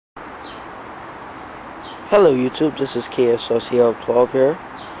Hello YouTube, this is KSOCL12 here,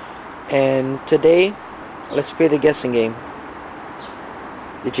 and today let's play the guessing game.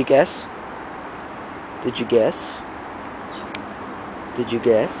 Did you guess? Did you guess? Did you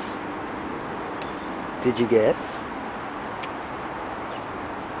guess? Did you guess?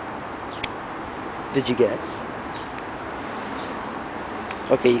 Did you guess?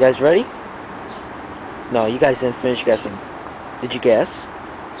 Okay, you guys ready? No, you guys didn't finish guessing. Did you guess?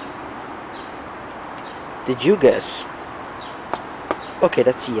 Did you guess? Okay,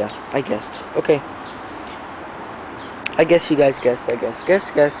 that's yeah. I guessed. Okay. I guess you guys guessed. I guess.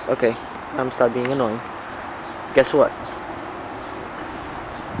 Guess. Okay. I'm stop being annoying. Guess what?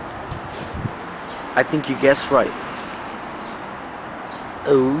 I think you guessed right.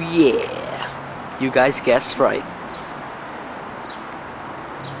 Oh yeah. You guys guessed right.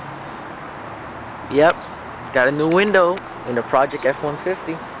 Yep. Got a new window in the Project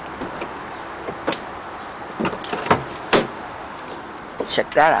F-150.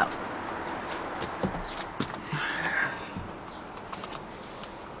 Check that out.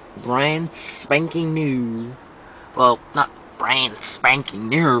 Brand spanking new. Well, not brand spanking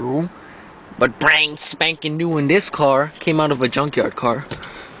new, but brand spanking new in this car. Came out of a junkyard car.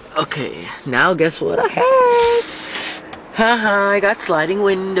 Okay, now guess what I have? Haha, I got sliding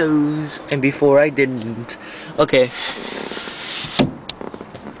windows. And before I didn't. Okay.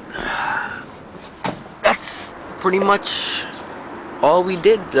 That's pretty much all we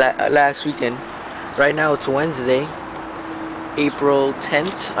did last weekend. Right now it's Wednesday, April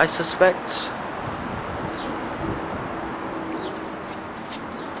 10th, I suspect.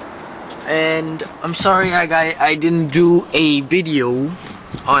 And I'm sorry I didn't do a video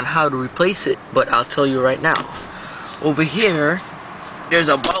on how to replace it, but I'll tell you right now. Over here, there's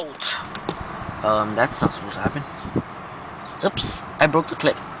a bolt. That's not supposed to happen. Oops, I broke the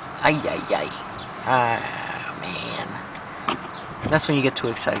clip. Ay. Ah, man. That's when you get too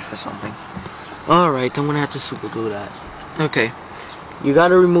excited for something. Alright, I'm gonna have to super glue that. Okay. You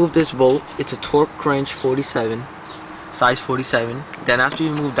gotta remove this bolt. It's a torque wrench 47. Size 47. Then after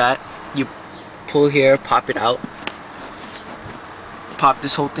you remove that, you pull here, pop it out. Pop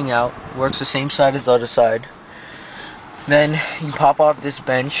this whole thing out. Works the same side as the other side. Then you pop off this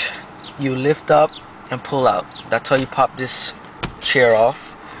bench. You lift up and pull out. That's how you pop this chair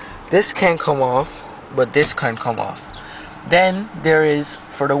off. This can't come off, but this can come off. Then there is,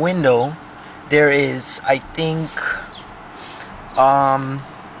 for the window, there is, I think, 12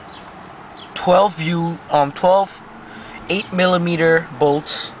 8mm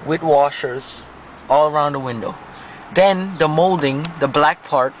bolts with washers all around the window. Then the molding, the black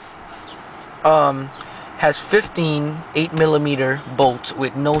part, has 15 8mm bolts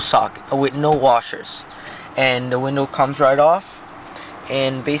with no with no washers, and the window comes right off.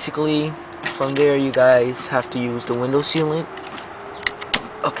 And basically, from there, you guys have to use the window sealant.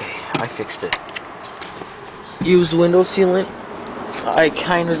 Okay, I fixed it. Use window sealant. I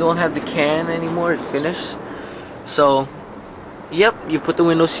kind of don't have the can anymore. It's finished. So, yep, you put the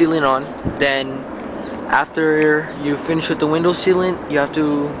window sealant on. Then, after you finish with the window sealant, you have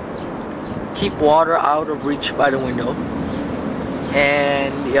to keep water out of reach by the window.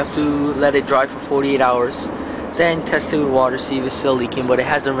 And you have to let it dry for 48 hours. Then test it with water, see if it's still leaking. But it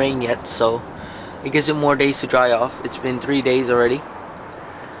hasn't rained yet, so it gives it more days to dry off. It's been 3 days already.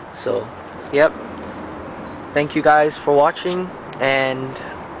 So, yep. Thank you guys for watching. And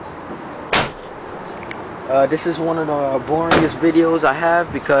this is one of the boringest videos I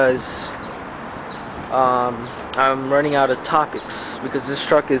have because I'm running out of topics. Because this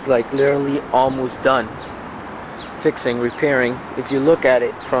truck is like literally almost done fixing, repairing. If you look at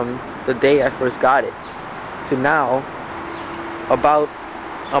it from the day I first got it to now, about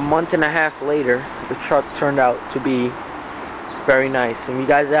a month and a half later, the truck turned out to be very nice. And you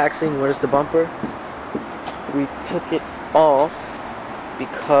guys are asking, where's the bumper? We took it off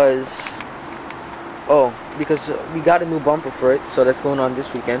because we got a new bumper for it, so that's going on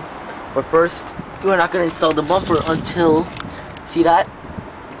this weekend. But first, we're not going to install the bumper until, see that?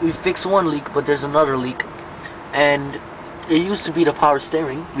 We fixed one leak, but there's another leak. And it used to be the power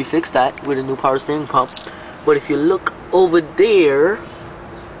steering. We fixed that with a new power steering pump. But if you look over there,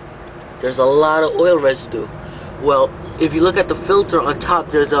 there's a lot of oil residue. Well, if you look at the filter on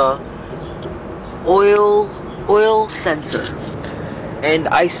top, there's a oil sensor. And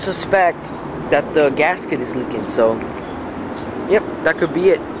I suspect that the gasket is leaking. So, yep, that could be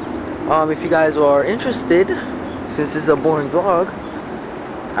it. If you guys are interested, since this is a boring vlog,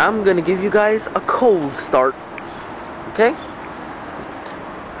 I'm gonna give you guys a cold start. Okay?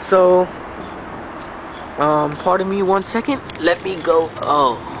 So, pardon me 1 second. Let me go.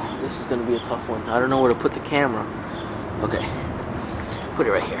 Oh, This is gonna be a tough one. I don't know where to put the camera. Okay, put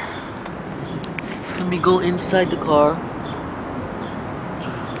it right here. Let me go inside the car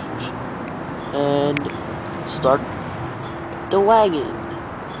and start the wagon.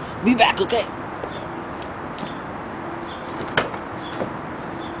 Be back, okay?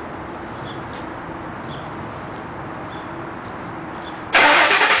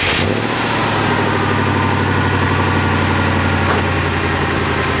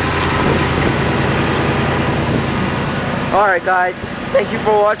 Alright guys, thank you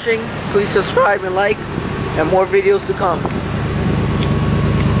for watching. Please subscribe and like, and more videos to come.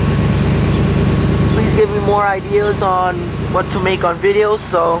 Please give me more ideas on what to make on videos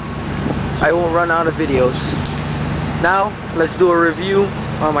so I won't run out of videos. Now, let's do a review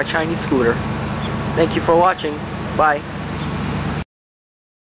on my Chinese scooter. Thank you for watching. Bye.